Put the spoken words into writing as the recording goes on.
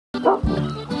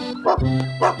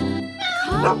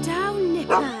Calm down,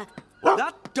 Nipper.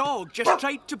 That dog just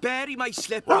tried to bury my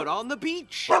slipper on the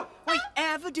beach. Why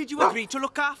ever did you agree to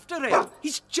look after him?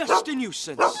 He's just a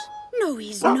nuisance. No,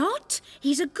 he's not.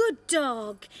 He's a good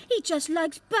dog. He just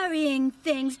likes burying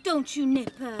things, don't you,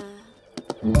 Nipper?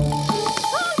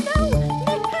 Oh, no!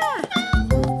 Nipper!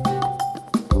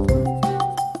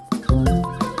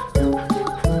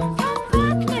 Come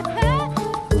back, Nipper!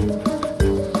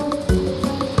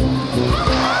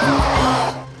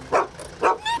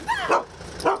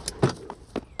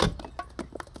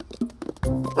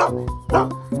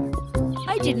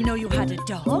 I didn't know you had a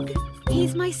dog.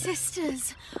 He's my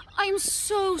sister's. I'm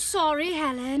so sorry,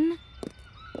 Helen.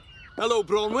 Hello,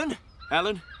 Bronwyn.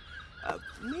 Helen.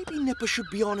 Maybe Nipper should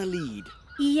be on a lead.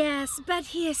 Yes, but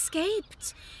he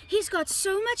escaped. He's got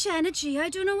so much energy, I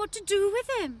don't know what to do with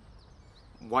him.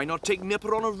 Why not take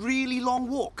Nipper on a really long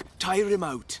walk? Tire him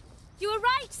out. You're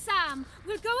right, Sam.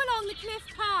 We'll go along the cliff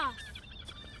path.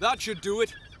 That should do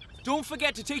it. Don't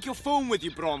forget to take your phone with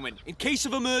you, Bronwyn, in case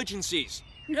of emergencies.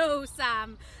 No,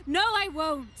 Sam. No, I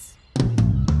won't.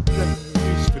 Red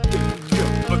is for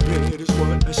danger, but red is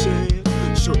what I say.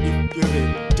 So if you're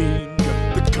in danger,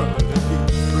 the colour is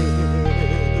red.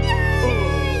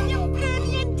 Yay! You're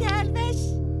brilliant, Elvis.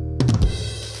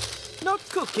 Not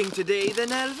cooking today, then,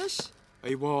 Elvis?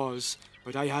 I was,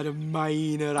 but I had a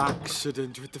minor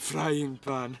accident with the frying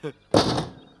pan.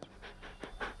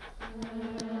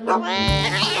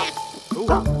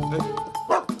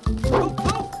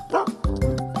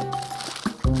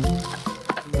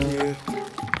 Yeah,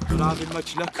 not having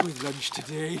much luck with lunch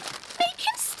today. Make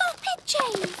him stop it,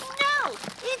 James. No,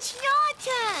 it's your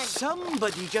turn.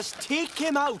 Somebody just take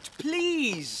him out,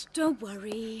 please. Don't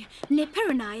worry. Nipper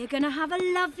and I are going to have a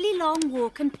lovely long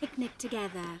walk and picnic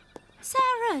together.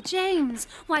 Sarah, James,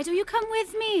 why don't you come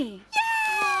with me?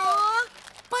 Aww,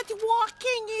 but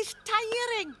walking is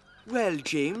tiring. Well,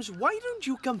 James, why don't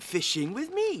you come fishing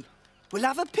with me? We'll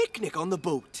have a picnic on the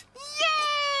boat.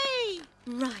 Yay!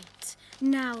 Right.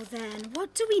 Now then,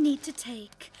 what do we need to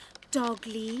take? Dog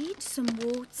lead, some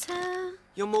water...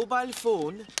 Your mobile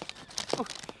phone? Oh,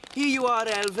 here you are,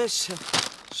 Elvis.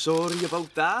 Sorry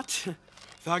about that.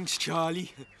 Thanks,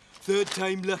 Charlie. Third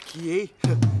time lucky, eh?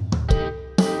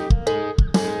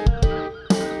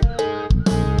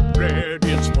 Red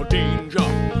is for danger.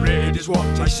 Red is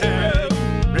what I said.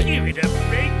 Give it a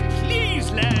break,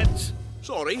 please, lads.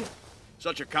 Sorry.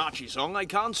 Such a catchy song, I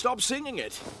can't stop singing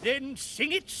it. Then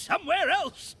sing it somewhere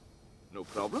else. No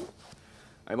problem.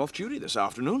 I'm off duty this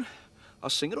afternoon. I'll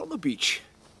sing it on the beach.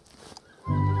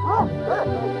 All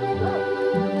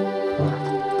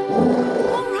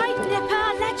right, Nipper,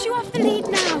 I'll let you off the lead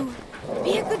now.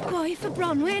 Be a good boy for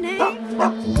Bronwyn, eh?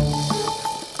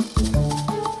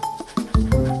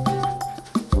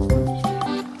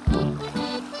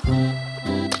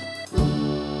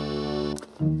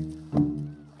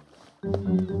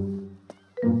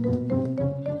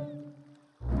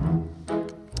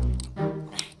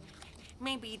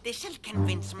 Maybe this'll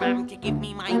convince Mum to give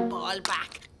me my ball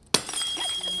back.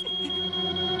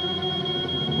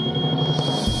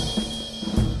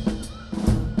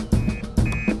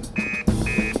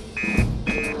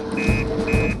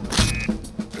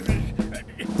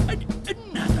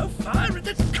 Another fire at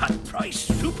the Cut Price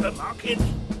supermarket.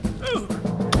 Oh.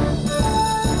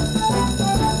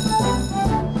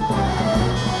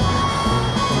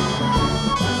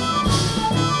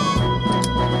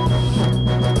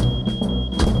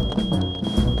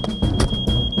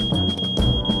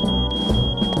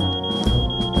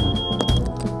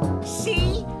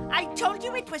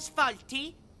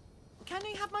 Faulty. Can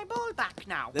I have my ball back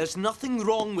now? There's nothing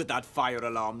wrong with that fire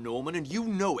alarm, Norman, and you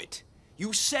know it.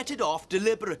 You set it off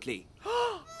deliberately.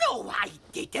 No, I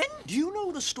didn't. Do you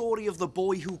know the story of the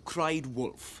boy who cried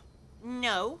wolf?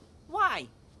 No. Why?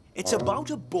 It's about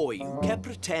a boy who kept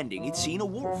pretending he'd seen a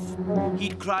wolf.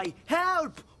 He'd cry,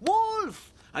 "Help!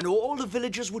 Wolf!" And all the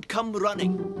villagers would come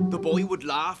running. The boy would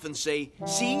laugh and say,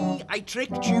 "See, I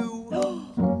tricked you."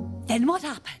 Then what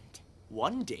happened?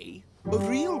 One day, a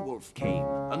real wolf came,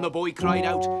 and the boy cried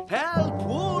out, "Help,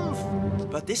 wolf!"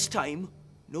 But this time,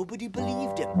 nobody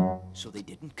believed him, so they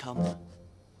didn't come.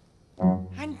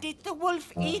 And did the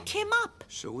wolf eat him up?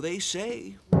 So they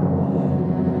say.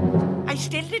 I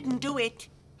still didn't do it.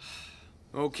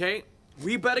 Okay,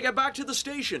 we better get back to the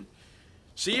station.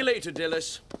 See you later,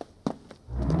 Dilys.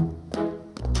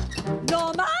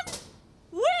 Norman?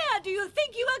 Where do you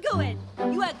think you are going?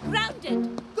 You are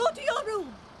grounded. Go to your room.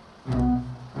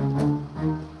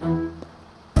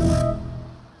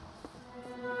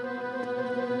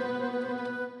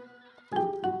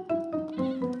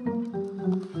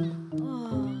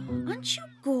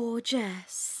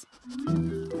 gorgeous.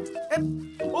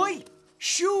 Oi!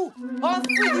 Shoo! Off with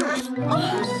you!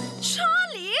 Oh,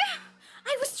 Charlie!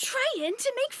 I was trying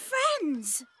to make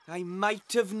friends. I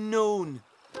might have known.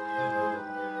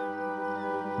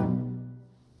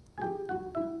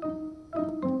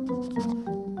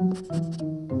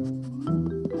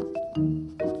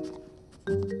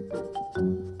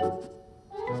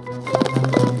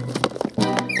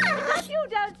 Is that you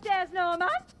downstairs, Norman?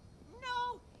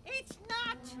 No, it's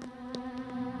not.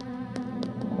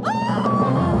 Oh!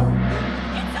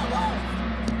 It's a wolf!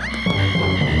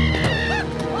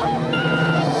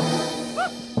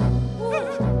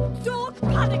 Don't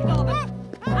panic, Norman.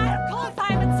 I'll call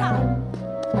Fireman Sam.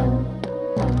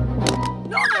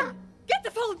 Norman, get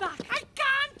the phone back. I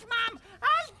can't, Mum.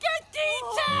 I'll get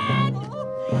eaten.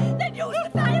 Then use the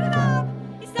fire alarm.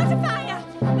 It's not a fire,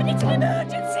 but it's an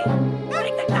emergency.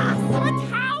 Break the glass. But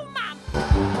how, Mum?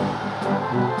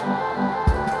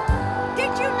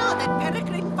 Did you know that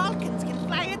peregrine falcons can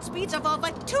fly at speeds of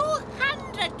over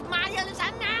 200 miles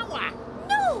an hour?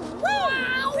 No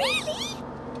way! Really?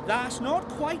 That's not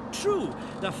quite true.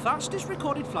 The fastest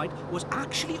recorded flight was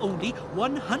actually only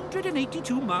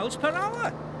 182 miles per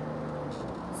hour.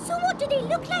 So what do they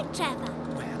look like, Trevor?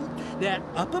 Well, their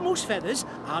uppermost feathers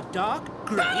are dark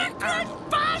grey Peregrine and...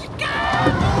 falcon!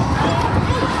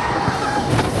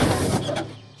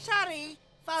 Sorry,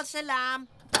 false alarm.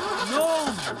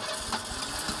 No!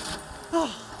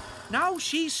 Oh, now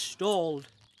she's stalled.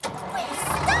 We're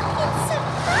stuck in some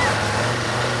mud!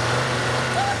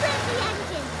 Don't break the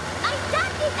engine! My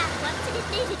dad did that once and it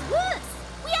made it worse.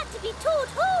 We had to be towed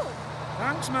home.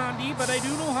 Thanks, Mandy, but I do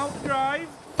know how to drive.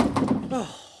 Oh.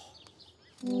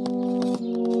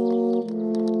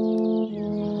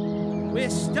 We're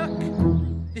stuck.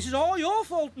 This is all your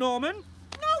fault, Norman.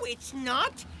 No, it's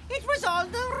not. It was all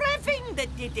the revving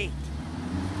that did it.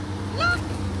 Look,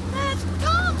 there's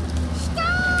Tom.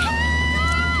 Stop!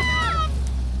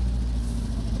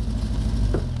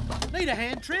 Need a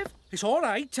hand, Trev? It's all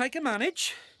right. I can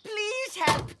manage. Please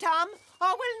help, Tom,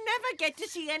 or we'll never get to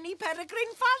see any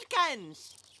peregrine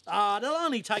falcons. They'll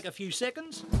only take a few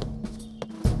seconds.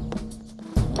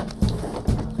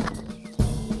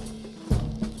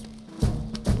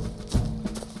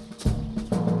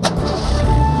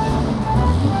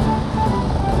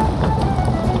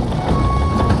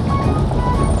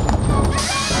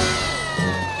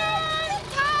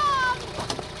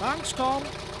 Thanks, Tom.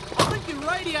 I think your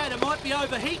radiator might be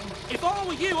overheating. If I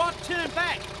were you, I'd turn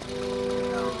back.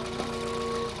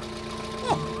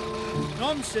 Oh,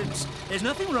 nonsense. There's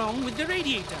nothing wrong with the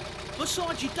radiator.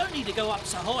 Besides, you don't need to go up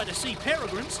so high to see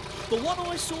peregrines. The one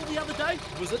I saw the other day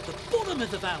was at the bottom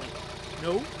of the valley.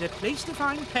 No, the place to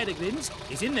find peregrines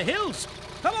is in the hills.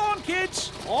 Come on,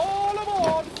 kids. All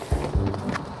aboard.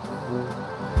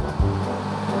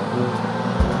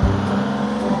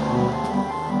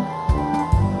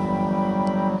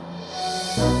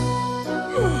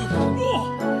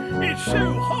 It's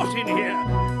so hot in here.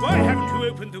 Why haven't you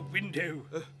opened the window?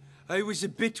 I was a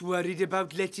bit worried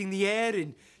about letting the air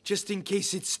in, just in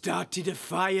case it started a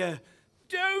fire.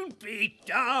 Don't be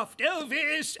daft,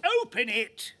 Elvis. Open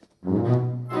it.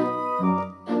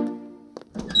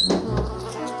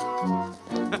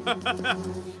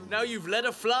 Now you've let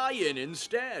a fly in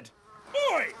instead.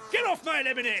 Boy, get off my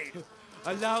lemonade.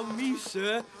 Allow me,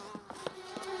 sir.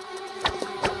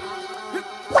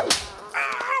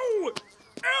 Ow!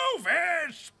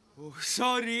 Elvis! Oh,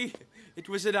 sorry. It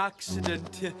was an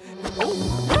accident. Look,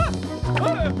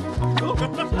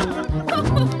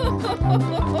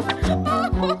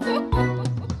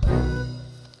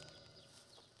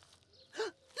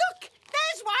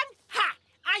 there's one. Ha!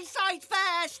 I saw it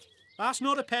first. That's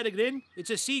not a peregrine. It's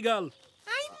a seagull.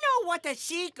 I know what a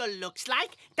seagull looks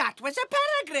like. That was a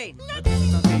peregrine.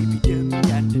 Baby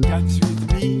dummy, and dance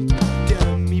with me.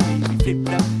 Dummy, baby, flip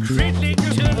flop.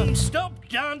 Cridlington, stop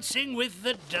dancing with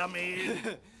the dummy.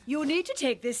 You need to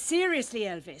take this seriously,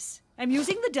 Elvis. I'm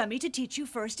using the dummy to teach you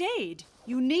first aid.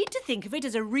 You need to think of it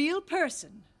as a real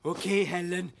person. Okay,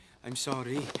 Helen. I'm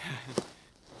sorry.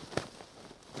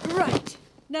 Right.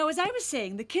 Now, as I was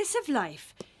saying, the kiss of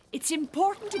life. It's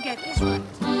important to get this right.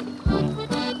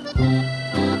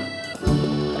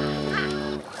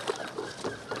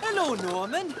 Hello,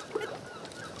 Norman.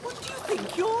 What do you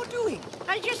think you're doing?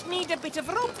 I just need a bit of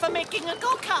rope for making a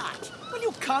go-kart. Well,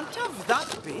 you can't have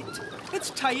that bit. It's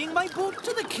tying my boat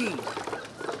to the quay.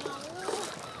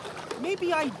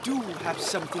 Maybe I do have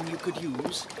something you could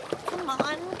use. Come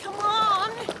on, come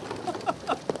on.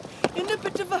 In a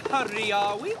bit of a hurry,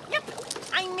 are we? Yep,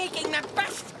 I'm making the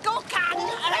best go-kart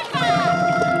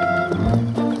ever.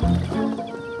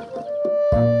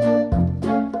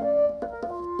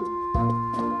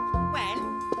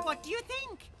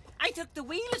 I took the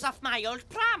wheels off my old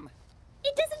pram.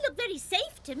 It doesn't look very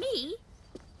safe to me.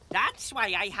 That's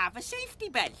why I have a safety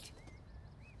belt.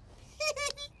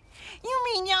 You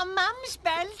mean your mum's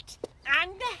belt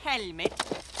and a helmet?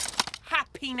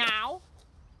 Happy now?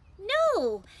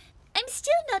 No, I'm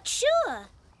still not sure.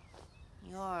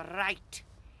 You're right.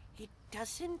 It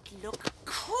doesn't look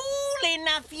cool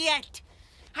enough yet.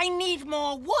 I need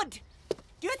more wood.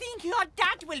 Do you think your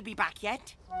dad will be back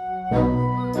yet?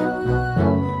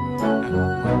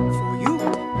 One for you,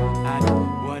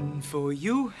 and one for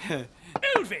you.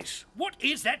 Elvis, what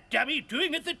is that dummy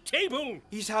doing at the table?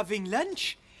 He's having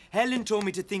lunch. Helen told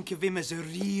me to think of him as a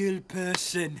real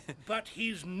person. But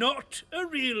he's not a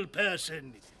real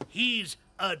person. He's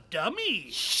a dummy.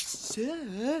 Shh,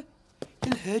 sir.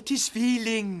 He'll hurt his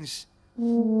feelings.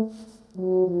 Oh,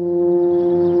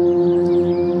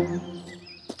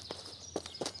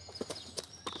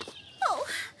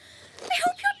 I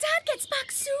hope your dad gets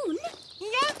back soon.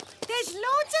 Yeah, there's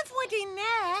loads of wood in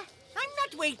there. I'm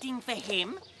not waiting for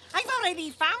him. I've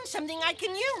already found something I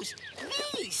can use.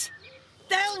 These.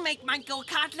 They'll make my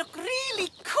go-kart look really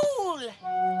cool.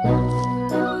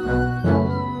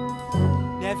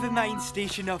 Never mind,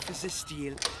 Station Officer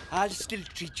Steele. I'll still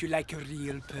treat you like a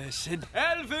real person.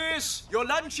 Elvis, your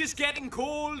lunch is getting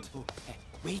cold. Oh,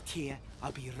 wait here.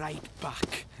 I'll be right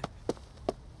back.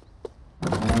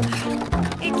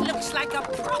 It looks like a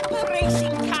proper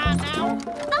racing car now.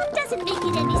 That doesn't make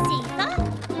it any safer.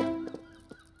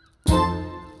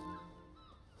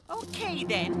 Okay,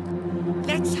 then.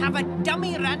 Let's have a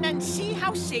dummy run and see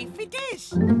how safe it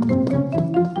is. Norman!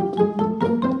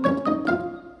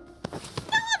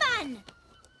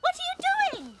 What are you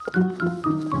doing?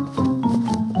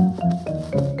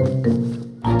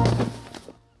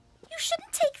 You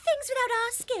shouldn't take things without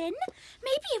asking.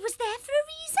 Maybe it was there for a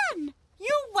reason.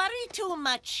 You worry too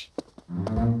much.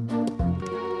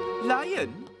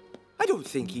 Lion? I don't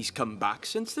think he's come back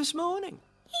since this morning.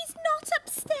 He's not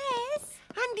upstairs.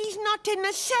 And he's not in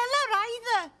the cellar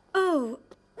either. Oh,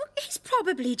 he's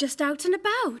probably just out and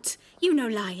about. You know,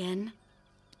 Lion.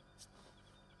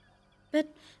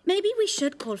 But maybe we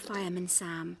should call Fireman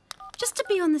Sam, just to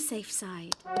be on the safe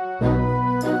side.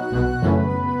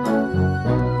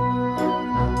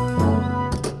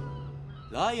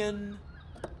 Lion.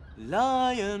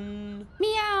 Lion.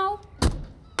 Meow.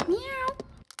 Meow.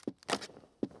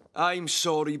 I'm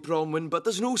sorry, Bronwyn, but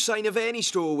there's no sign of any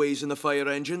stowaways in the fire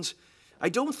engines. I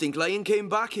don't think Lion came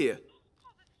back here.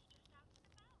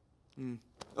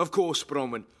 Of course,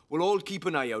 Bronwyn. We'll all keep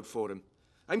an eye out for him.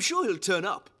 I'm sure he'll turn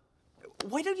up.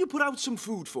 Why don't you put out some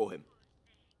food for him?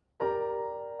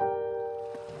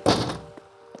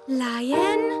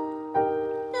 Lion.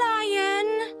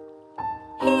 Lion.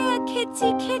 Here,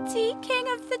 kitty, kitty, king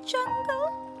of the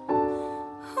jungle.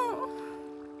 Oh.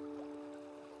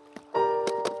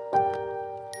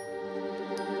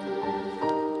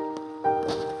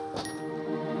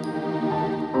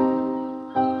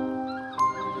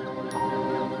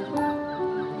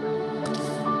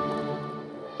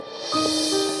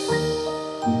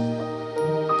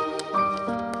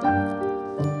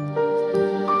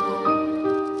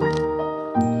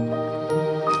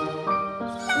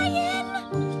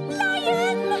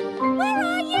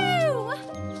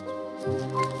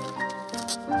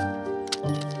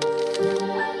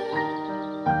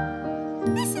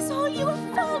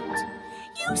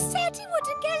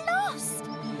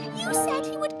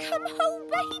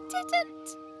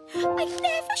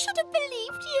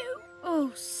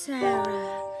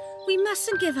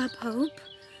 Give up hope.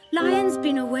 Lion's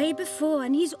been away before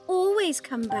and he's always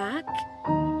come back.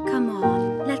 Come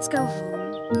on, let's go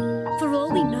home. For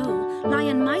all we know,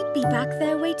 Lion might be back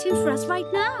there waiting for us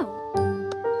right now.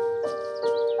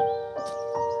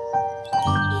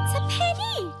 It's a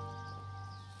penny!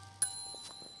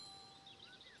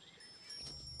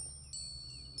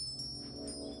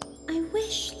 I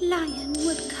wish Lion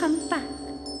would come back.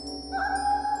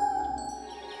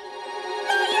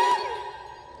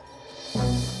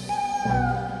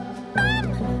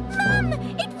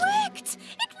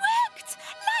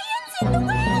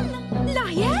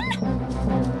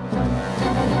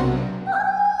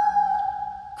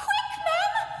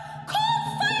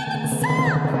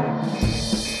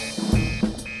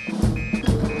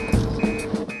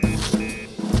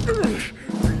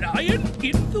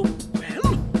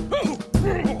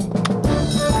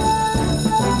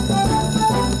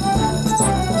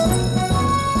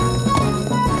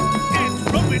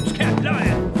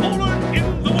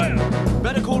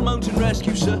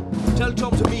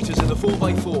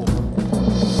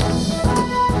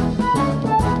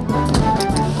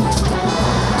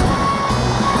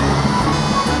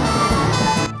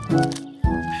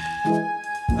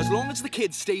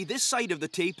 kids stay this side of the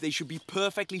tape, they should be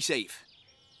perfectly safe.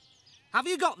 Have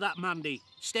you got that, Mandy?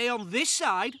 Stay on this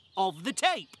side of the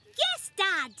tape. Yes,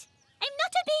 Dad. I'm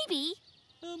not a baby.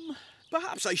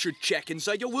 Perhaps I should check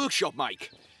inside your workshop,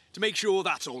 Mike, to make sure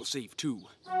that's all safe too.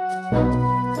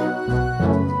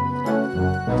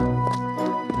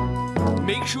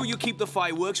 Make sure you keep the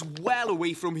fireworks well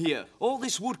away from here. All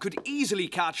this wood could easily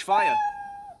catch fire.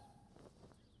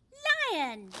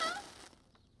 Lion.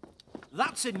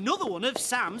 That's another one of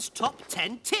Sam's top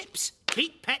 10 tips.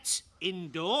 Keep pets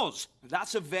indoors.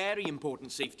 That's a very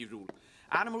important safety rule.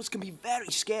 Animals can be very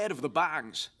scared of the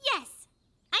bangs. Yes,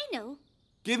 I know.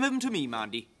 Give him to me,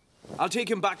 Mandy. I'll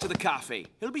take him back to the cafe.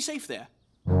 He'll be safe there.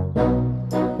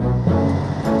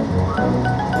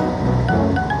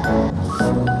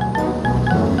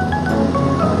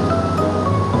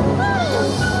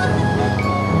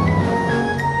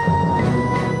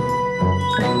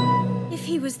 If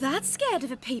he was that scared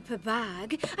of a paper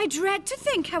bag, I dread to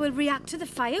think how he'll react to the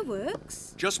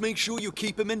fireworks. Just make sure you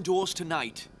keep him indoors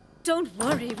tonight. Don't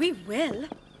worry, we will.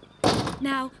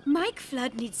 Now, Mike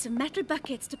Flood needs some metal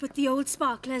buckets to put the old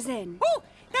sparklers in. Oh,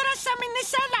 there are some in the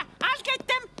cellar. I'll get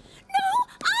them. No,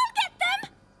 I'll get them.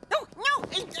 Oh, no.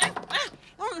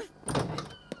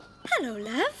 Hello,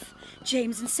 love.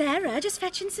 James and Sarah just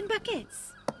fetching some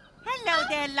buckets. Hello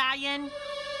there, Lion.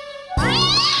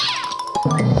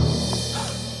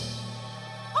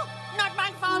 Oh, not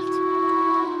my fault.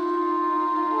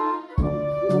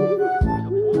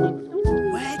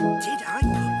 Where did I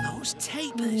put those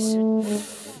tapers?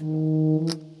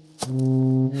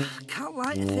 I can't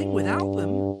light a thing without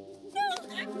them. No,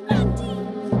 Mandy.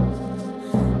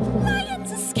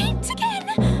 Lion's escaped again.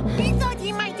 We thought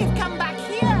he might have come back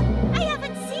here. I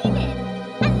haven't seen him.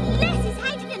 Unless he's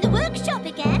hiding in the workshop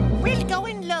again. We'll go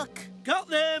and look. Got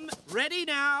them. Ready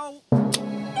now. No,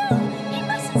 he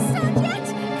mustn't start yet.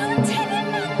 Go and tell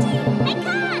him, Mandy. I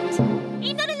can't.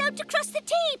 I'm not allowed to cross the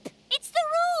tape. It's the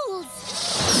rules.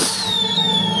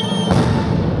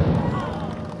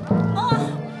 Oh,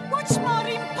 what's more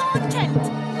important,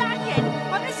 Lion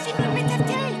or a single bit of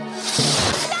tape?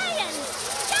 Lion!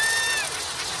 Dad!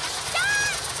 Dad!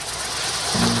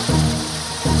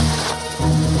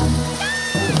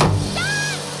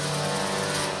 Dad!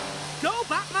 Go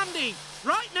back, Mandy.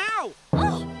 Right now.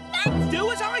 Oh, Mandy!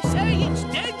 Do as I say. It's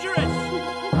dangerous.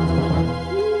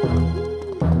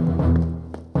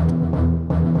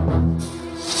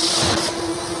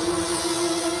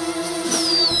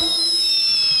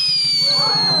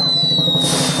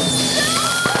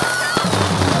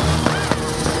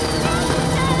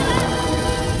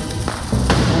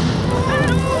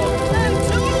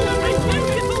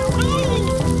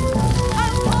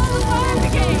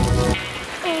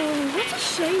 Oh, what a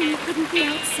shame you couldn't be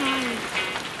outside.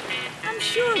 I'm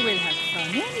sure we'll have fun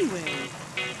anyway.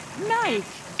 Mike,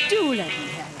 do let me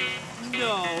help.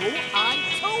 No, I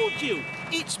told you.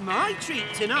 It's my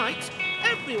treat tonight.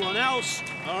 Everyone else,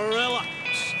 relax.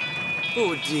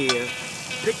 Oh dear.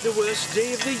 Pick the worst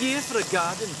day of the year for a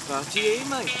garden party, eh,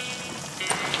 Mike?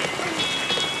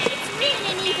 It's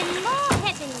raining even more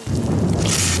heavily.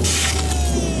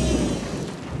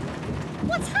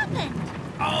 What's happened?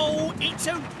 Oh, it's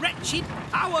a wretched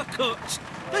power cut.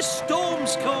 The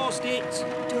storm's caused it.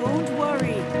 Don't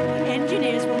worry. The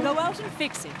engineers will go out and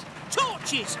fix it.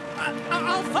 Torches!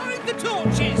 I'll find the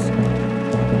torches!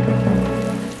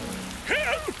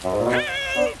 Help!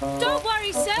 Help! Don't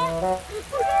worry, sir.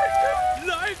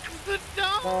 Like the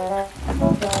dark!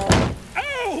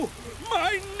 Ow!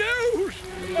 My nose!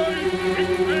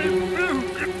 I've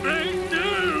broken my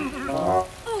nose!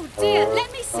 Oh, dear.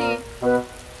 Let me see. Help!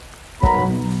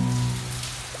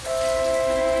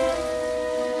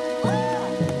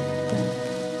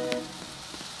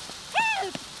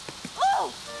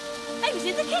 Oh! I was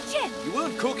in the kitchen. You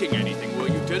weren't cooking anything, were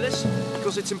you, Dilys?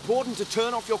 Because it's important to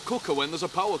turn off your cooker when there's a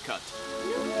power cut.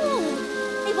 No,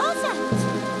 I wasn't.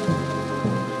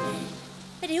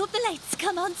 But I hope the lights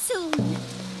come on soon.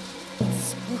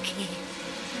 It's spooky.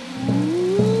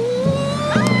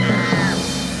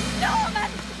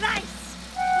 Norman Price!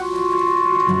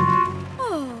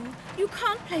 Oh, you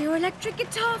can't play your electric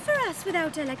guitar for us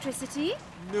without electricity.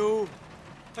 No,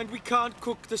 and we can't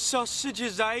cook the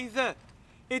sausages either.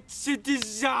 It's a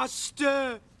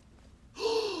disaster.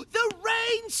 The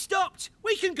rain stopped!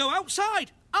 We can go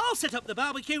outside. I'll set up the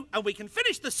barbecue and we can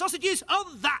finish the sausages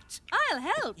on that. I'll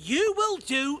help. You will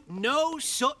do no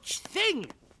such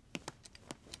thing.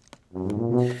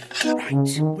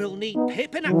 Right, we'll need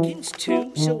paper napkins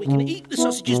too, so we can eat the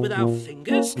sausages with our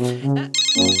fingers. Oh,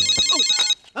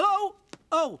 hello?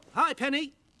 Oh, hi,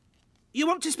 Penny. You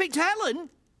want to speak to Helen?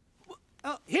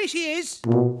 Here she is.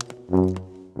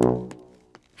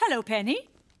 Hello, Penny.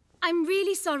 I'm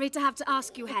really sorry to have to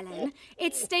ask you, Helen.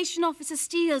 It's Station Officer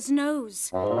Steele's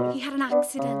nose. He had an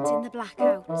accident in the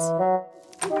blackout.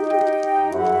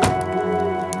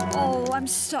 Oh, I'm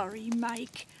sorry,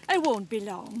 Mike. I won't be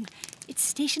long. It's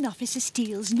Station Officer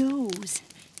Steele's nose.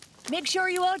 Make sure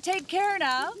you all take care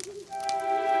now.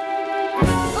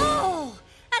 Oh,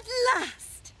 at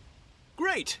last!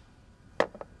 Great.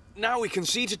 Now we can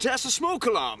see to test the smoke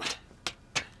alarm.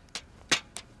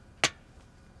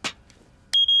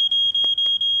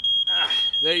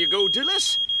 There you go,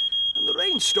 Dilys. And the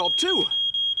rain stopped too.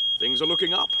 Things are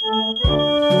looking up. Hooray!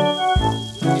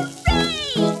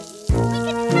 We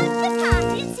can have the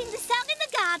party and sing the song in the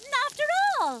garden after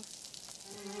all.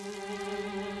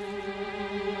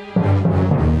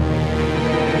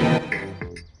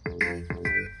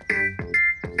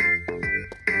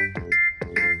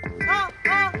 Oh,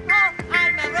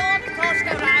 I'm a roller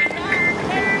coaster rider.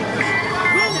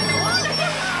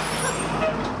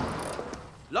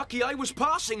 Lucky I was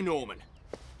passing, Norman.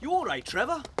 You all right,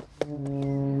 Trevor?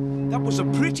 That was a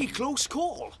pretty close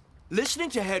call. Listening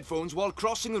to headphones while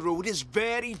crossing the road is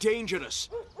very dangerous.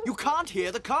 You can't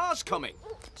hear the cars coming.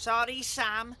 Sorry,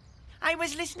 Sam. I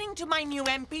was listening to my new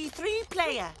MP3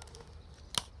 player.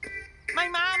 My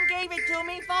mom gave it to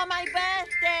me for my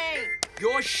birthday.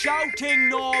 You're shouting,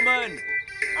 Norman!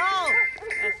 Oh,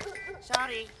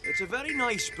 sorry. It's a very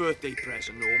nice birthday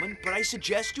present, Norman, but I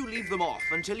suggest you leave them off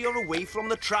until you're away from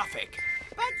the traffic.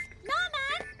 But,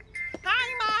 Norman,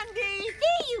 hi, Mandy.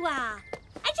 there you are.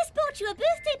 I just bought you a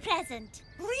birthday present.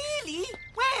 Really?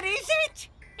 Where is it?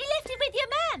 I left it with your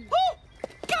mum. Oh,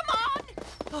 come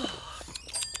on.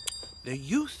 The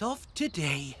youth of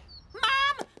today.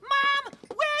 Mom,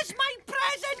 where's my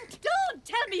present? Don't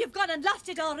tell me you've gone and lost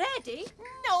it already.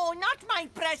 No, not my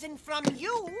present from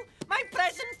you. My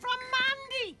present from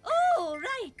Mandy. Oh,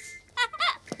 right.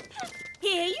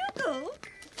 Here you go.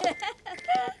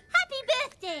 Happy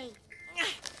birthday.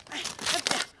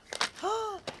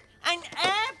 An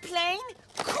airplane?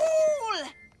 Cool!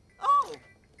 Oh,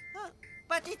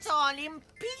 but it's all in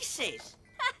pieces.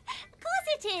 Of course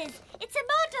it is. It's a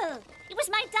model. It was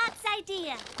my dad's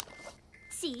idea.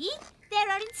 See? There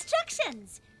are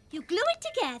instructions. You glue it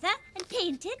together and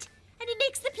paint it, and it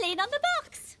makes the plane on the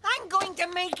box. I'm going to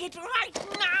make it right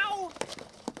now.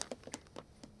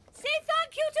 Say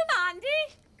thank you to Mandy.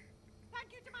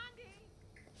 Thank you to Mandy.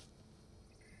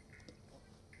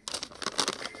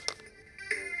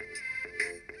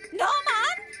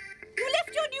 Norman, you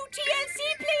left your new TLC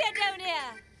player down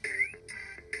here.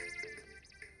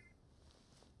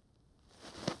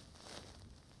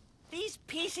 These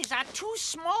pieces are too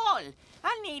small.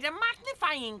 I'll need a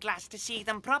magnifying glass to see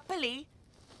them properly.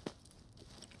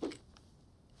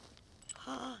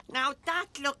 Now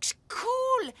that looks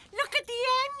cool. Look at the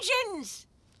engines.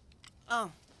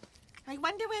 Oh, I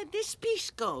wonder where this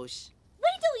piece goes.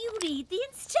 Why don't you read the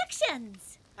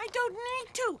instructions? I don't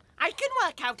need to. I can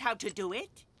work out how to do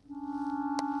it.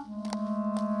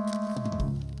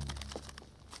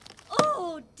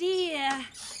 Oh, dear.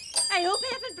 I hope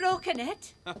I haven't broken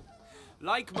it.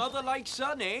 Like mother, like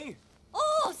son, eh?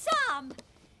 Oh, Sam,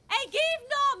 I gave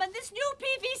Norman this new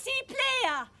PVC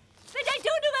player, but I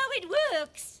don't know how it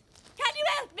works. Can you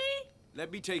help me? Let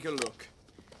me take a look.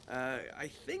 I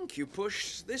think you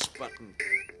push this button.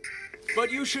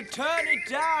 But you should turn it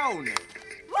down.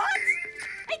 What?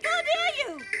 I can't hear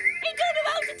you. I don't know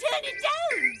how to turn it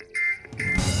down.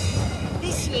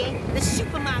 This year, the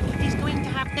supermarket is going to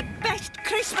have the best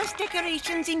Christmas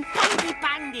decorations in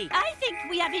Pontypandy. I think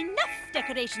we have enough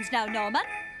decorations now, Norman.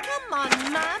 Come on,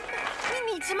 Mum. We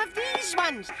need some of these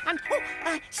ones. And,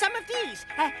 some of these.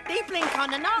 They blink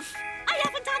on and off. I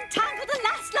haven't untangled the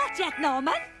last lot yet,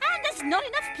 Norman. And there's not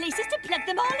enough places to plug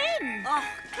them all in. Oh,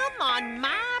 come on,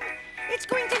 Mum. It's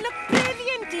going to look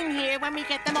brilliant in here when we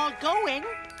get them all going.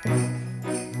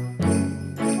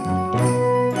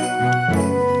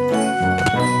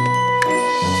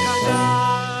 Ta-da!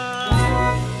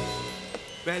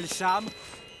 Well, Sam,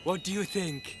 what do you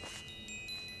think?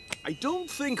 I don't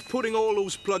think putting all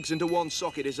those plugs into one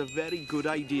socket is a very good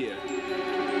idea.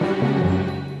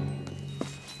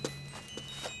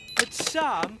 But,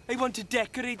 Sam, I want to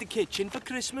decorate the kitchen for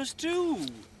Christmas too.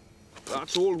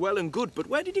 That's all well and good, but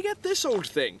where did you get this old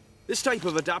thing? This type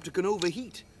of adapter can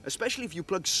overheat, especially if you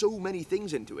plug so many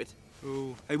things into it.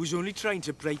 Oh, I was only trying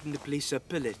to brighten the place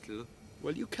up a little.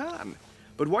 Well, you can.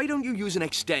 But why don't you use an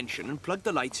extension and plug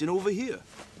the lights in over here?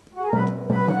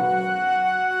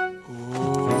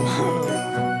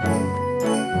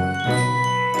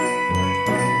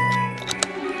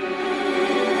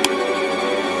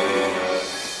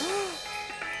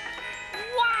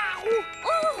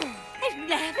 I've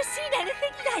never seen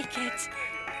anything like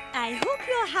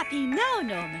happy now,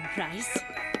 Norman Price.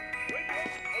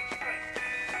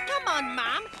 Come on,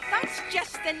 Ma'am. That's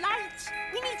just the lights.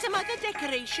 We need some other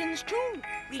decorations, too.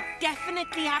 We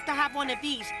definitely have to have one of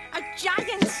these. A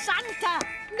giant Santa.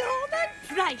 Norman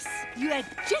Price, you are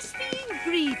just being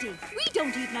greedy. We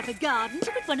don't even have a garden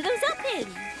to put one of those up in.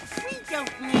 We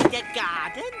don't need a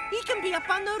garden. He can be up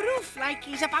on the roof like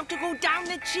he's about to go down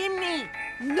the chimney.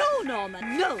 No,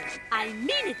 Norman, no. I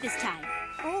mean it this time.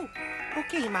 Oh,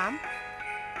 okay, Ma'am.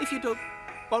 If you don't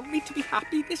want me to be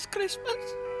happy this Christmas.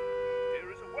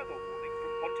 Here is a weather warning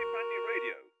from Pontypandy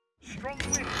Radio. Strong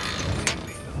winds.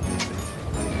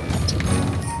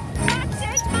 That's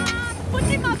it, Mom. Put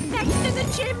him up next to the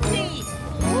chimney.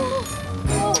 Oh.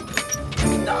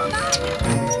 Norman!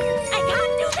 I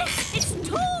can't do this. It's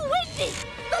too windy.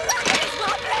 The ladder is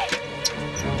wobbling.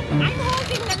 I'm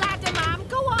holding the ladder, Ma'am.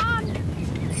 Go on.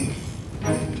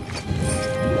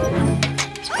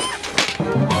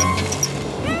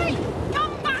 Hey,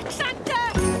 come back, Santa.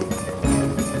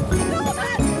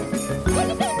 Norman! Put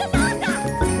him in the ladder!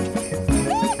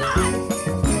 Norman!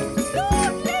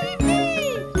 Don't leave me!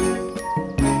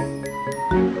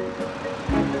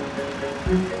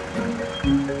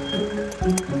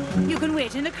 You can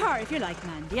wait in the car if you like,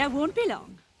 Mandy. I won't be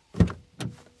long.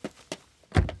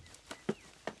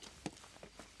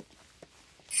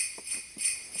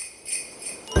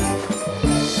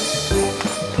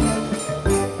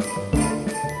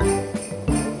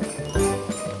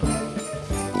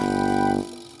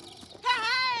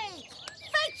 Hey!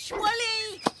 Fetch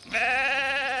Wooly!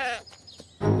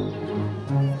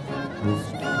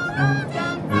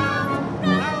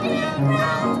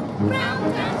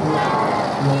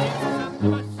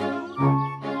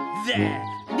 There,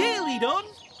 nearly done.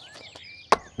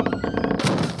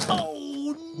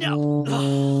 Oh, no.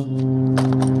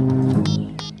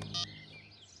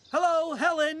 Hello,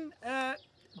 Helen.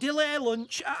 Delay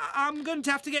lunch. I'm going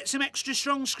to have to get some extra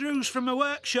strong screws from my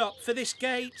workshop for this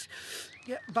gate.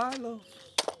 Yeah, bye, love.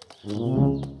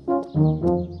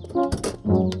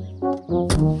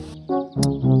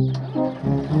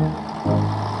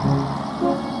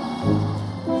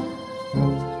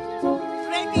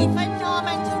 Ready for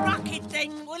Norman's rocket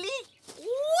then, Wooly?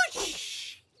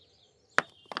 Whoosh!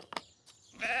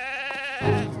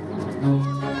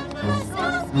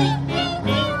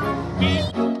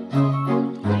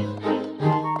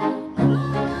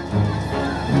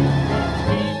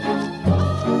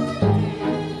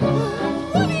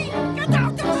 Wooly, get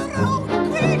out of the road,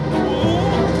 quick!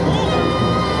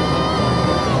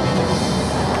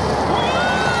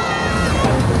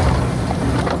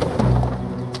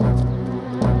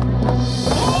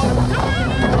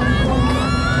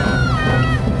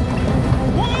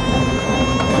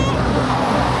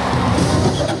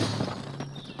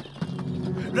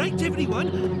 Right, everyone,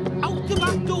 out the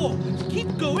back door.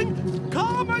 Keep going,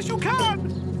 calm as you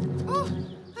can. Oh,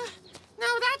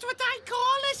 now that's what I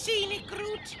call a scenic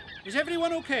route. Is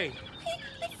everyone okay?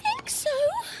 I think so.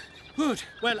 Good.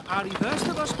 Well, I'll reverse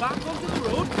the bus back onto the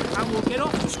road and we'll get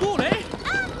off to school, eh?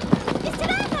 Mr.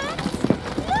 Evans!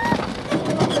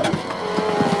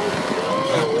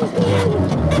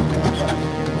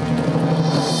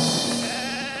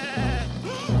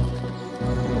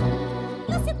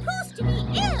 You're supposed to be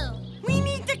ill. We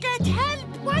need to get help.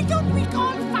 Why don't we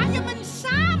call Fireman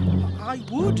Sam? I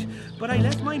would, but I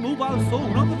left my mobile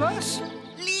phone on the bus.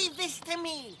 Leave this to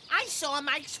me. I saw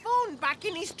Mike's phone back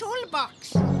in his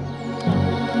toolbox.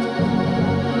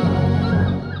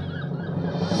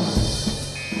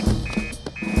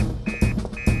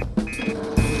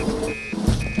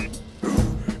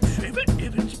 Trevor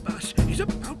Evans' bus is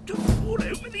about to fall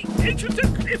over the edge of the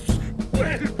cliffs. Well,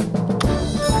 it's the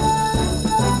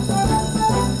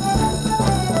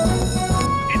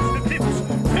cliffs.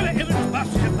 Trevor Evans' bus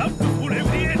is about to fall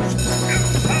over the edge.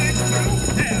 Don't hide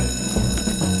through there.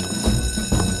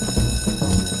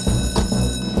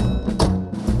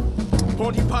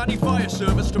 Pontypandy Fire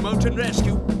Service to Mountain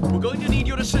Rescue. We're going to need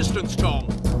your assistance, Tom.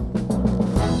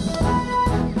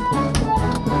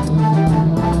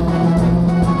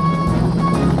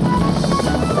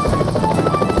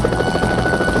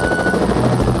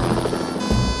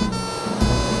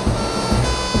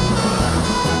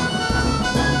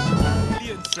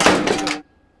 Brilliant, Sam.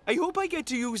 I hope I get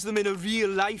to use them in a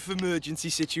real-life emergency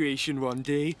situation one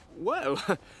day. Well,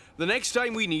 the next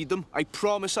time we need them, I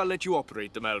promise I'll let you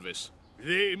operate them, Elvis.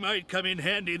 They might come in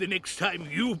handy the next time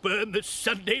you burn the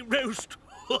Sunday roast.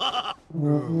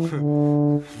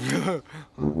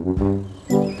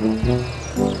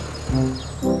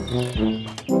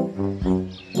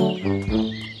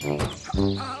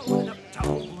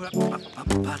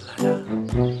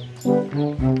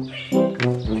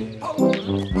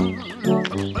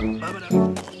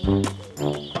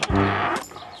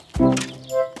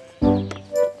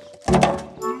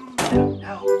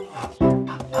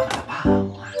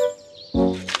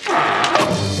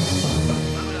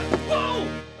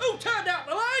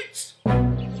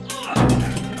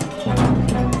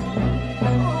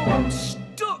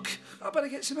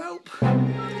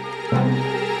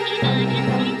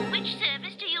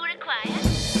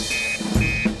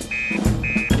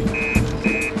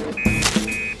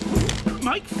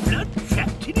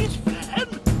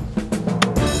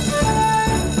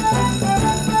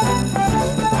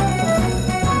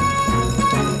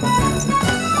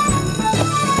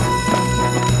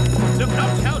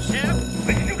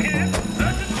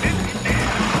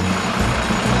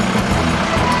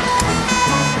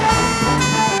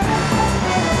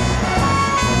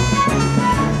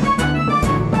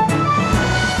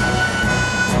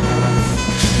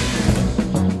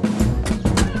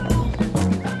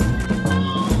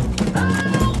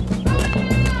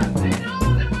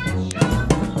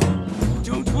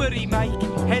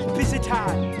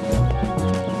 hand.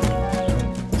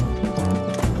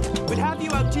 We'll have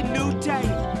you out in no time.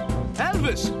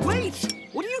 Elvis, wait!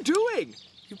 What are you doing?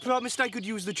 You promised I could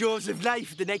use the jaws of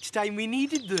life the next time we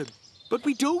needed them. But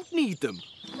we don't need them.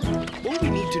 All we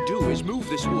need to do is move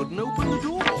this wood and open the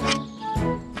door.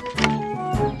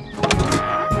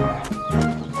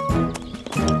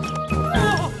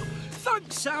 Oh,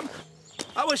 thanks, Sam.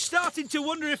 I was starting to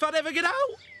wonder if I'd ever get out.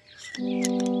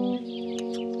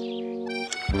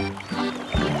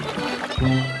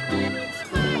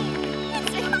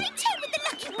 It's my turn with the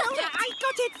lucky bullet. I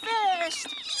got it first.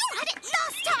 You had it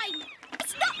last time.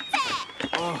 It's not fair.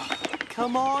 Oh,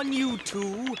 come on, you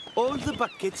two. All the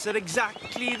buckets are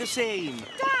exactly the same.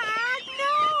 Dad,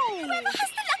 no! Whoever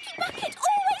has the lucky bucket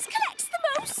always collects the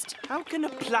most. How can a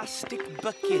plastic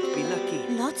bucket be lucky?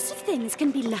 Lots of things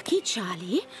can be lucky,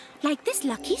 Charlie. Like this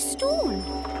lucky stone.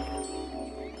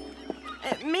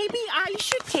 Maybe I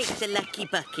should take the lucky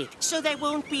bucket so there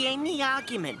won't be any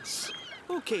arguments.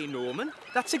 OK, Norman.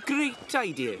 That's a great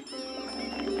idea.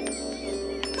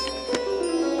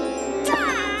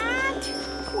 Dad!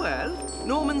 Well,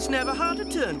 Norman's never had a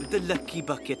turn with the lucky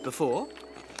bucket before.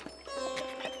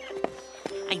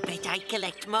 I bet I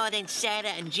collect more than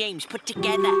Sarah and James put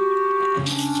together.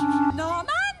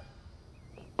 Norman?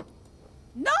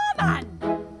 Norman!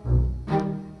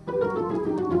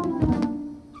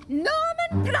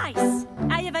 Norman Price,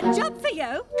 I have a job for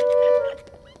you.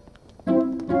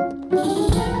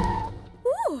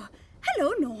 Ooh,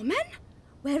 hello, Norman.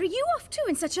 Where are you off to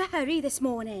in such a hurry this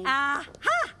morning?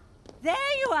 Aha!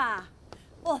 There you are.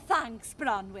 Oh, thanks,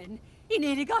 Bronwyn. He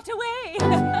nearly got away.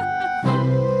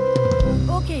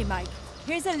 OK, Mike.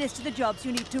 Here's a list of the jobs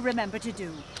you need to remember to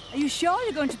do. Are you sure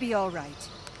you're going to be all right?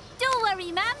 Don't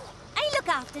worry, Mum. I look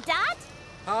after Dad.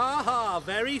 Ha ha,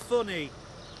 very funny.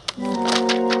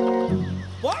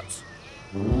 What?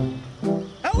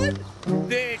 Helen?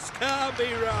 This can't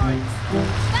be right.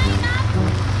 Bye, Mum.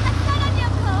 Have fun on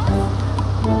your course.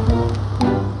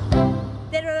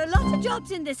 There are a lot of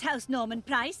jobs in this house, Norman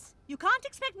Price. You can't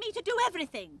expect me to do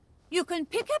everything. You can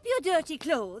pick up your dirty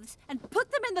clothes and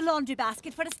put them in the laundry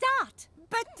basket for a start.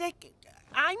 But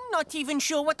I'm not even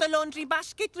sure what the laundry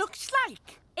basket looks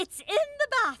like. It's in the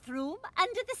bathroom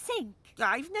under the sink.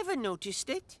 I've never noticed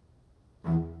it.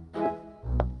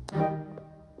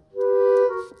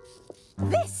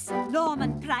 This,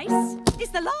 Norman Price,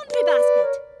 is the laundry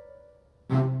basket.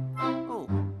 Oh,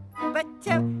 but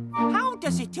how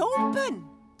does it open?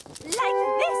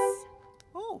 Like this.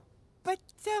 Oh, but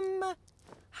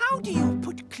how do you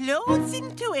put clothes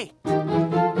into it?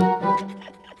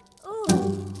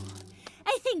 Oh,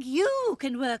 I think you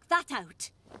can work that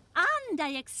out. And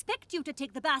I expect you to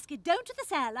take the basket down to the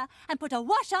cellar and put a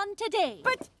wash on today.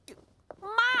 But, Mom!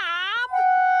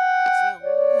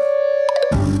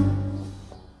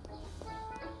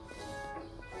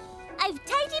 I've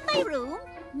tidied my room,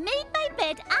 made my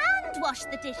bed and washed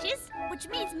the dishes, which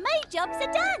means my jobs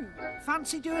are done.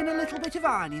 Fancy doing a little bit of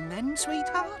ironing then,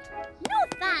 sweetheart? No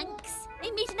thanks.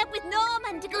 I'm meeting up with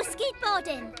Norman to go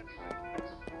skateboarding.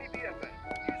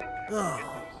 Oh.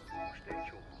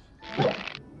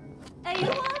 Are you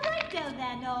all right down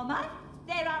there, Norman?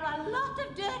 There are a lot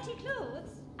of dirty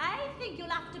clothes. I think you'll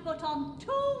have to put on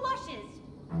 2 washes.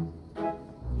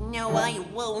 No, I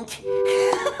won't.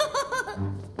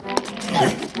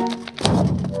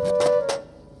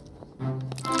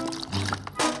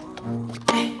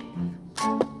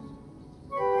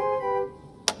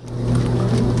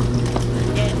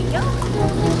 There we go.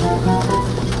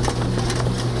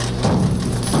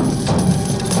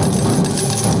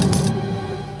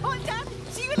 Hold up.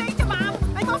 See you later, Mom.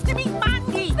 I'm off to meet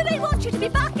Mandy. But I want you to be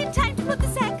back in time to put the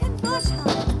second wash on.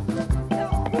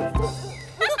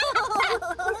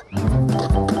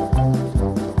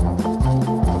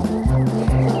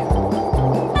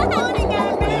 Morning,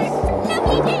 Elvis.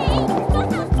 Lovely day.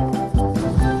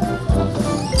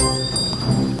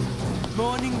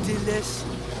 Morning, Dilys.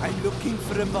 I'm looking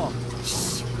for a mop.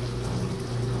 Shh.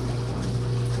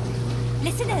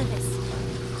 Listen, Elvis.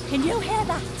 Can you hear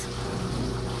that?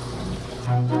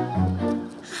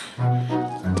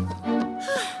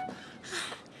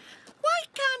 Why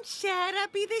can't Sarah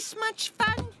be this much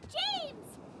fun?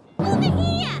 James, over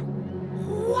here.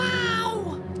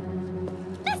 Wow!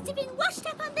 Must have been washed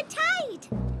up on the tide.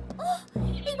 Oh,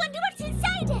 I wonder what's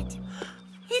inside it.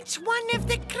 It's one of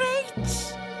the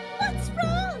crates. What's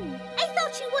wrong? I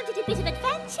thought you wanted a bit of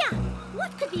adventure.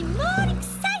 What could be more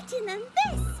exciting than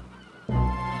this?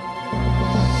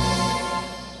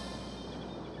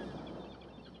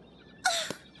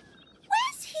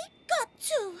 Where's he got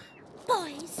to,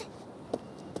 boys?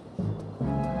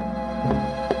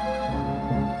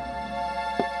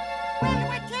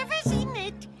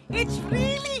 It's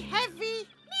really heavy.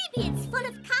 Maybe it's full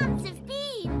of cans of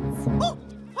beans. Oh,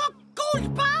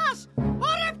 gold bars!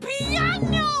 Or a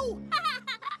piano!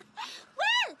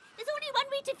 Well, there's only one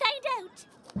way to find out.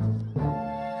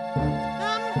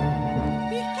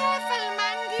 Be careful,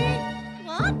 Mandy.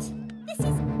 What? This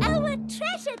is our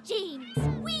treasure, James.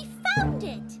 We found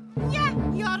it. Yeah,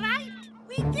 you're right.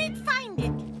 We did find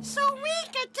it. So we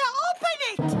get to open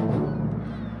it.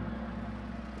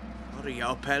 Hurry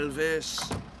up, Elvis.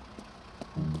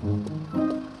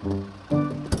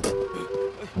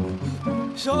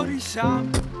 Sorry,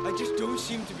 Sam. I just don't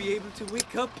seem to be able to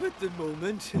wake up at the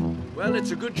moment. Well, it's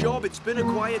a good job it's been a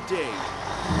quiet day.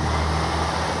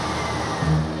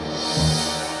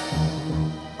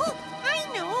 Oh, I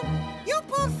know. You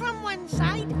pull from one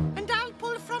side and I'll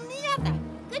pull from the other.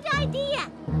 Good idea.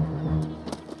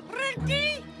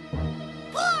 Ready?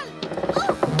 Pull! Oh!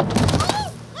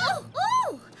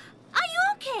 Are you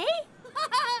okay?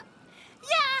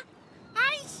 Yeah,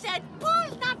 I said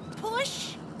pull, not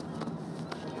push.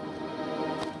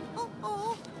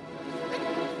 Oh.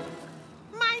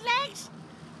 My legs,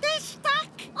 they're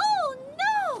stuck. Oh,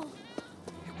 no!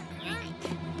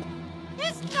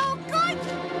 It's no good.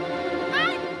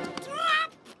 I'm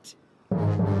trapped.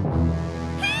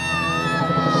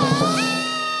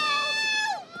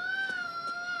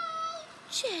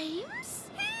 James?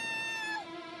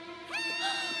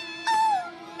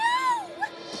 Oh, no!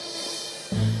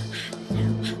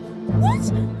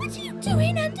 What are you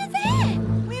doing under there?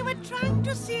 We were trying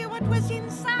to see what was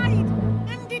inside,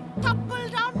 and it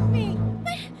toppled on me.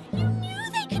 But you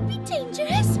knew they could be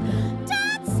dangerous.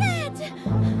 Dad said.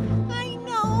 I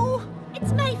know.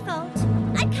 It's my fault.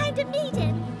 I kind of made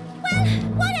him. Well,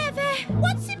 whatever.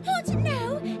 What's important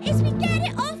now is we get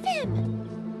it off him.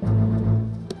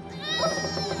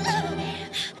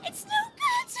 It's no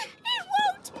good. It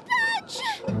won't budge.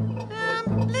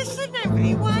 Listen,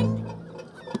 everyone.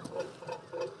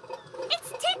 It's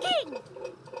ticking.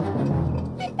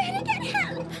 I better get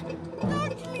help.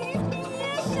 Don't leave me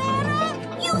here, Sarah.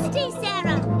 You stay,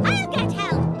 Sarah. I'll get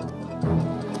help.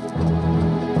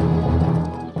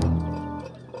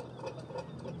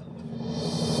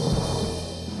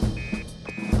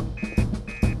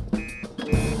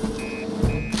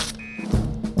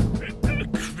 A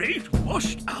crate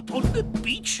washed up on the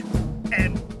beach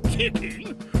and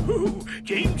kicking. Ooh,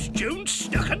 James Jones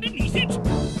stuck underneath it.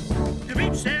 The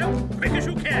beach, Sam, quick as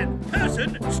you can.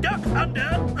 Person stuck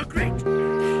under a crate.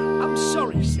 I'm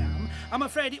sorry, Sam. I'm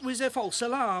afraid it was a false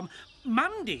alarm.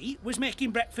 Mandy was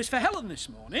making breakfast for Helen this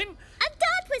morning. And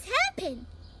Dad was helping.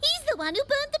 He's the one who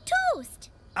burned the toast.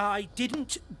 I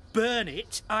didn't burn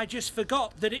it. I just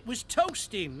forgot that it was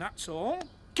toasting, that's all.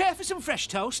 Care for some fresh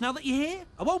toast now that you're here?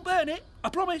 I won't burn it, I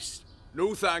promise.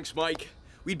 No thanks, Mike.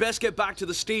 We'd best get back to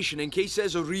the station in case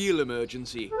there's a real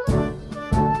emergency.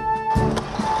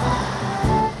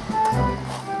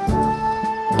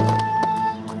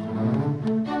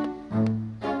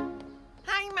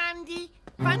 Hi, Mandy.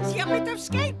 Fancy a bit of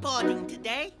skateboarding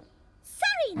today?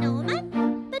 Sorry,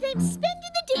 Norman, but I'm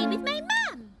spending the day with my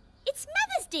mum. It's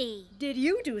Mother's Day. Did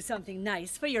you do something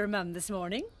nice for your mum this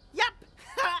morning? Yup.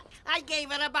 I gave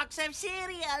her a box of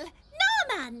cereal.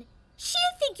 Norman,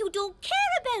 she'll think you don't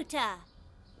care about her.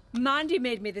 Mandy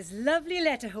made me this lovely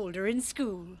letter holder in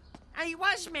school. I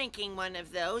was making one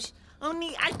of those,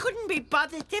 only I couldn't be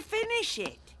bothered to finish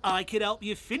it. I could help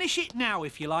you finish it now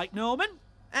if you like, Norman.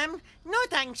 No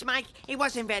thanks, Mike. It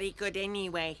wasn't very good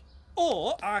anyway.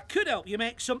 Or I could help you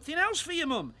make something else for your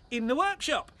mum in the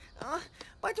workshop.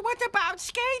 But what about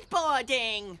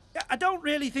skateboarding? I don't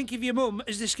really think of your mum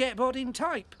as the skateboarding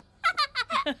type.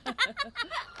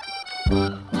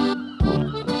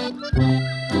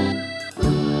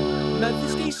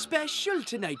 Mother's Day special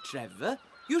tonight, Trevor.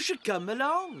 You should come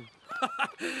along.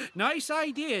 Nice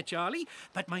idea, Charlie.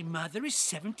 But my mother is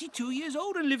 72 years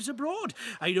old and lives abroad.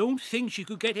 I don't think she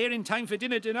could get here in time for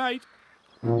dinner tonight.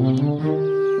 Or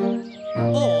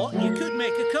you could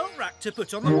make a coat rack to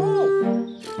put on the wall.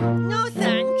 No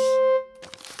thanks.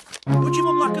 Would your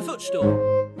mum like a footstool?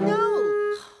 No.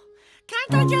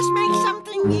 Can't I just make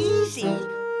something easy?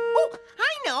 Oh,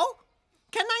 I know.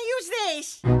 Can I use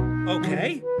this?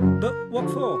 OK, but what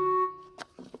for?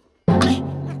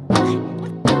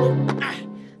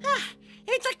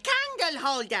 It's a candle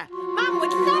holder. Mum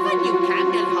would love a new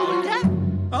candle holder.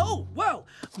 Oh, well,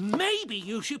 maybe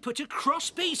you should put a cross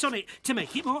piece on it to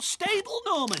make it more stable,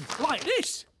 Norman, like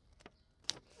this.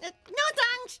 No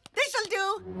thanks. This'll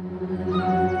do.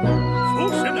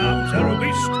 False alarms are a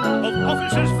waste of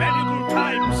officers' valuable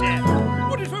time, sir.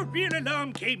 What if a real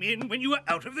alarm came came in when you were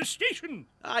out of the station.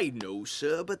 I know,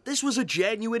 sir, but this was a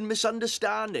genuine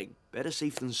misunderstanding. Better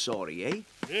safe than sorry, eh?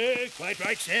 Quite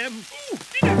right, Sam. Ooh,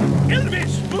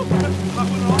 Elvis! Oops.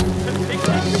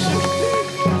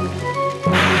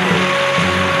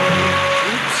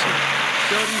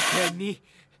 Sorry, Penny.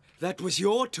 That was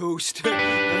your toast.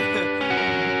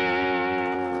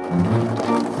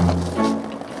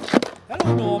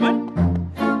 Hello, Norman.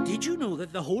 Did you know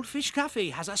that the Whole Fish Cafe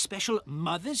has a special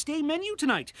Mother's Day menu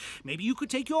tonight? Maybe you could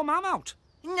take your mum out.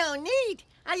 No need.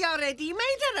 I already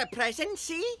made her a present,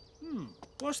 see?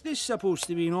 What's this supposed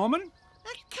to be, Norman?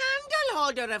 A candle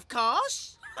holder, of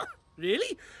course.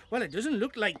 Really? Well, it doesn't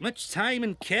look like much time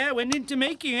and care went into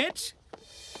making it.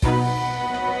 2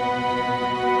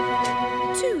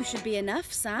 should be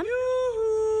enough, Sam.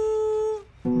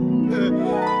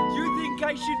 You think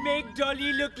I should make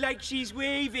Dolly look like she's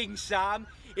waving, Sam?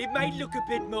 It might look a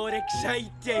bit more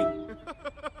exciting.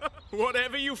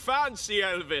 Whatever you fancy,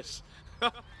 Elvis.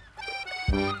 What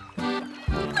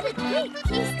a great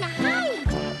place to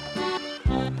hide!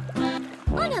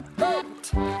 On a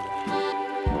boat!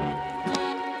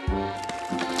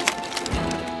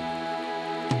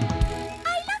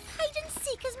 I love hide and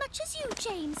seek as much as you,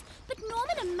 James, but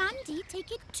Norman and Mandy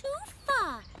take it too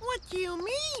far. What do you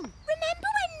mean? Remember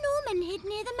when Norman hid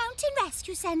near the Mountain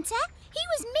Rescue Centre? He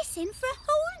was missing for a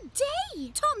whole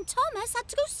day. Tom Thomas had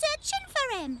to go searching for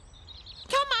him.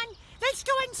 Come on, let's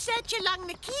go and search along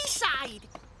the quayside.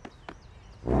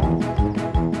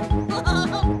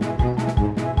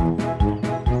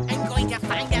 I'm going to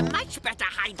find a much better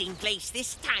hiding place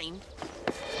this time.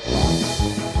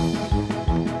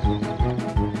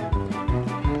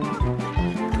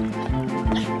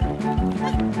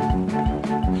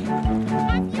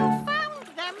 Have you found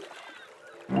them?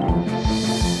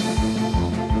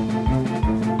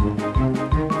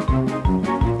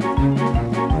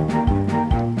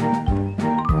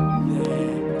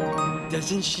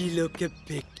 Doesn't she look a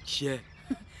picture?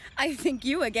 I think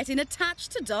you are getting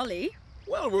attached to Dolly.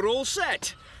 Well, we're all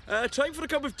set. Time for a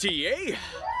cup of tea, eh?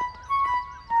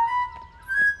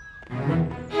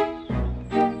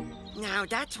 Now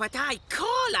that's what I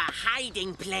call a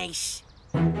hiding place.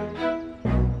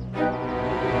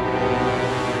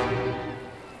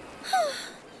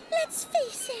 Let's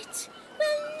face it,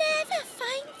 we'll never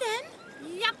find them.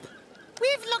 Yup,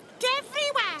 we've looked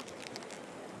everywhere.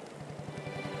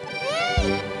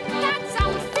 Hey, that's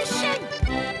out fishing.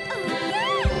 Oh,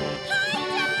 yeah! Hi,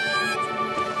 Dad!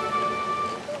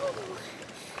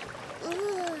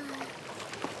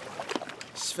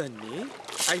 It's funny.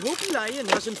 I hope Lion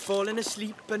hasn't fallen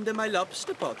asleep under my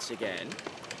lobster pots again.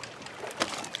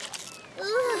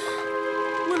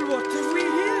 Well, what have we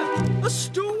here? A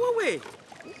stowaway.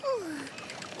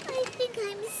 I think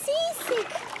I'm seasick.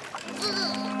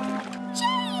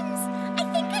 James, I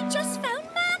think I just found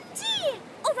Mandy.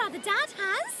 Or rather, Dad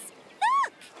has.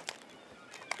 Look!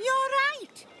 You're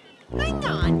right. Hang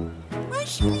on. Where's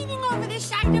she leaning over the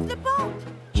side of the boat?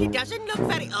 She doesn't look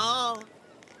very... Oh.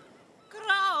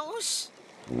 Gross.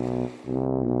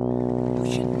 You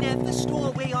should never stow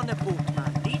away on a boat,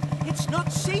 Mandy. It's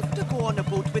not safe to go on a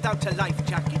boat without a life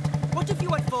jacket. What if you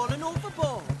had fallen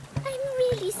overboard? I'm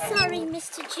really sorry,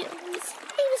 Mr. Jones.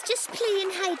 I was just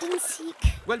playing hide and seek.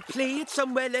 Well, play it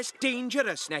somewhere less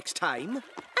dangerous next time.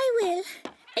 I will.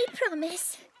 I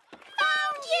promise.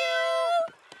 Found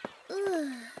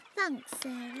you! Thanks,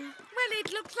 Sarah. Well,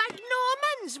 it looks like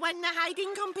Norman's won the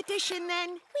hiding competition then.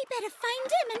 We better find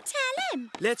him and tell him.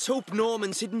 Let's hope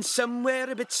Norman's hidden somewhere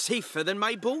a bit safer than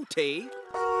my boat, eh?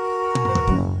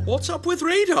 What's up with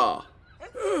Radar?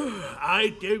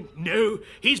 I don't know.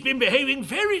 He's been behaving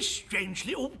very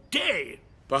strangely all day.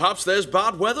 Perhaps there's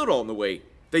bad weather on the way.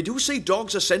 They do say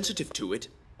dogs are sensitive to it.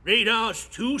 Radar's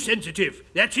too sensitive.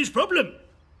 That's his problem.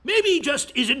 Maybe he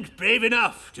just isn't brave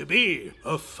enough to be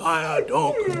a fire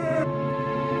dog.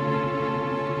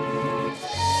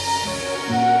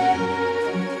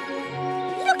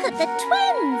 Look at the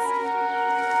twins.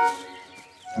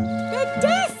 They're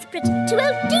desperate to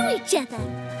outdo each other.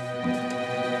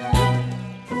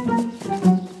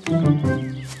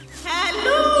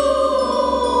 Hello!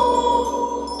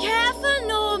 Careful,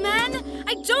 Norman.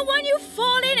 I don't want you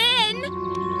falling in.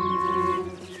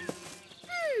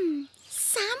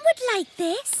 Sam would like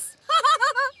this.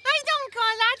 I don't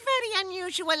call that very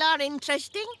unusual or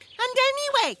interesting. And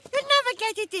anyway, you'd never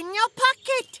get it in your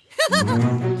pocket.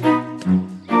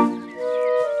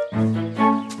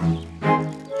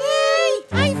 Hey,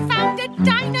 I found a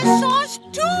dinosaur's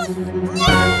tooth!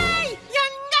 Yay!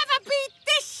 You'll never beat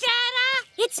this, Sarah!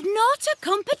 It's not a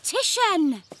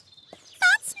competition.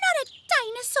 That's not a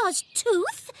dinosaur's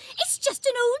tooth. It's just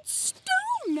an old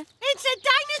stone. stone? It's a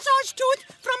dinosaur's tooth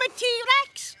from a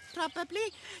T-Rex,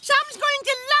 probably. Sam's going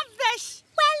to love this.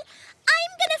 Well,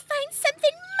 I'm going to find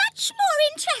something much more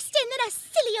interesting than a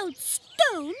silly old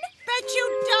stone. Bet you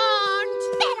don't.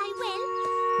 Bet I will.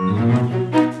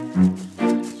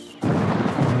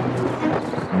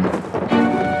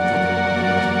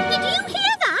 Did you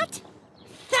hear that?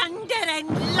 Thunder and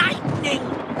lightning.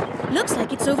 Looks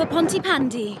like it's over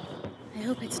Pontypandy. I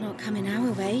hope it's not coming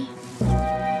our way.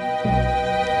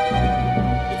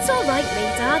 It's all right,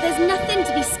 Radar. There's nothing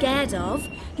to be scared of.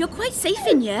 You're quite safe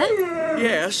in here.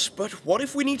 Yes, but what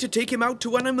if we need to take him out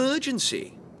to an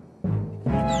emergency?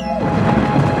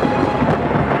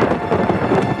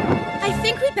 I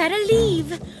think we better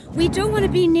leave. We don't want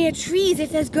to be near trees if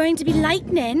there's going to be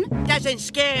lightning. Doesn't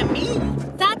scare me.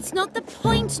 That's not the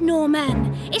point,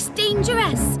 Norman. It's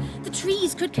dangerous. The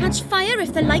trees could catch fire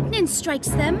if the lightning strikes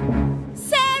them.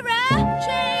 Sarah!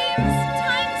 James!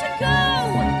 Time to go!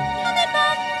 Come in,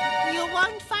 Mum. You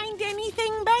won't find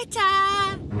anything better.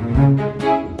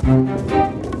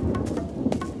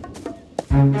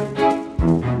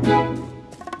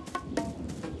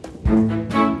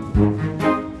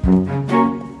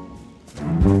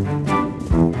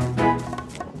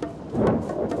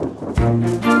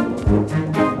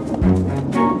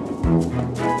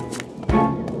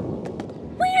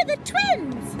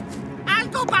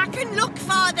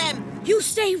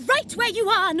 Stay right where you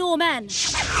are, Norman.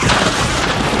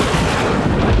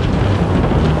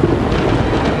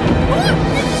 Oh,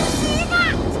 did you see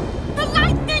that? The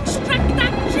lightning struck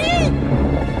that tree.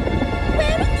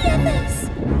 Where are the others?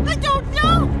 I don't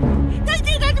know. They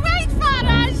didn't wait for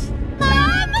us.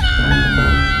 Mum!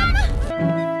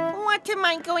 Mum! What am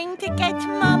I going to get,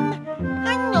 Mum?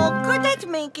 I'm no good at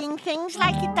making things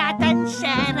like that, and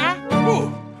Sarah.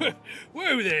 Oh,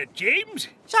 whoa there, James.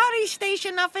 Sorry,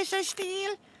 Station Officer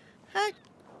Steele.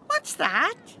 What's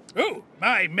that? Oh,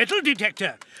 my metal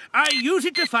detector. I use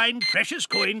it to find precious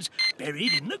coins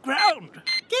buried in the ground.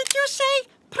 Did you say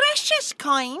precious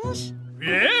coins?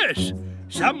 Yes.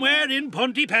 Somewhere in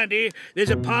Pontypandy, there's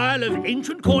a pile of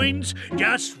ancient coins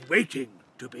just waiting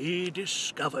to be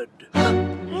discovered.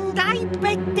 And I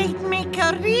bet they'd make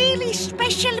a really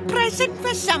special present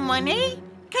for someone, eh?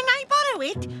 Can I borrow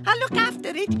it? I'll look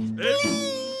after it,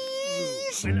 please.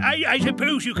 Well, I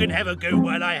suppose you can have a go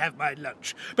while I have my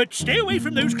lunch. But stay away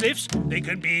from those cliffs. They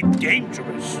can be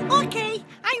dangerous. OK,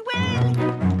 I will.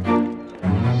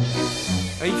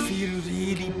 I feel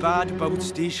really bad about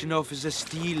Station Officer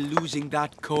Steele losing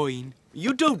that coin.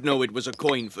 You don't know it was a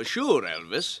coin for sure,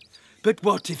 Elvis. But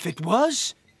what if it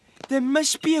was? There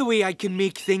must be a way I can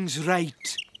make things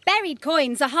right. Buried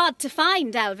coins are hard to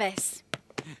find, Elvis.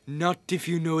 Not if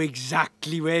you know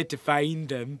exactly where to find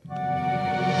them.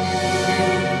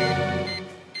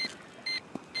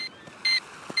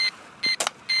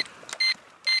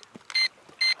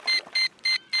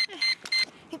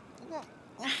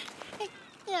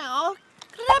 Oh,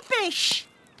 rubbish.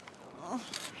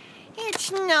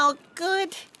 It's no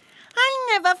good. I'll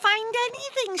never find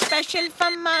anything special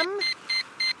for Mum.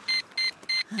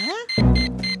 Huh?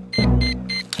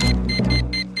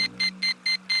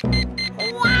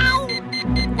 Wow!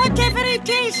 Whatever it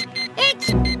is,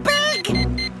 it's big!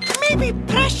 Maybe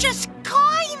precious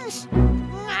coins!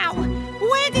 Wow!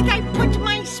 Where did I put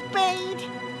my spade?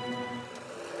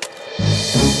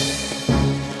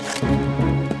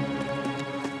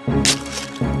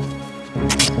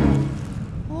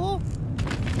 Oh,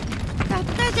 that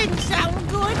doesn't sound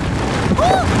good.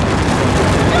 Oh!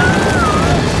 No!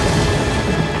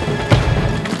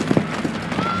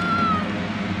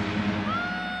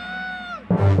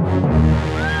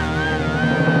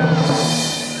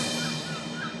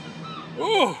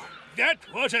 Oh, that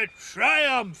was a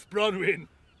triumph, Bronwyn.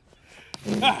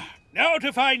 Now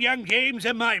to find young James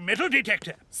and my metal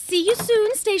detector. See you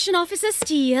soon, Station Officer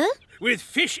Steele. With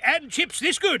fish and chips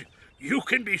this good, you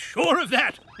can be sure of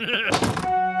that.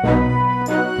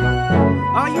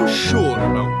 Are you sure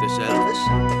about this,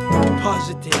 Elvis?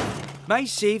 Positive. My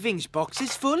savings box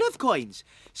is full of coins.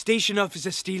 Station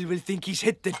Officer Steele will think he's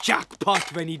hit the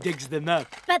jackpot when he digs them up.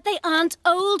 But they aren't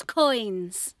old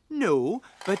coins. No,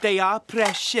 but they are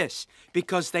precious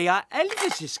because they are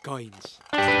Elvis's coins.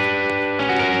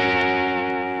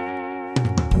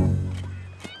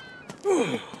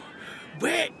 Oh,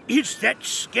 where is that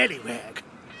scallywag?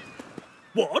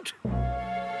 What?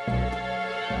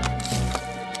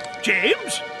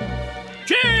 James?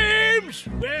 James!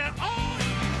 Where are you?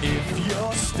 If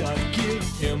you're stuck, give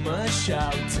him a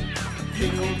shout.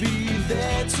 He'll be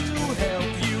there to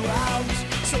help you out.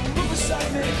 So move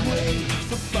aside, make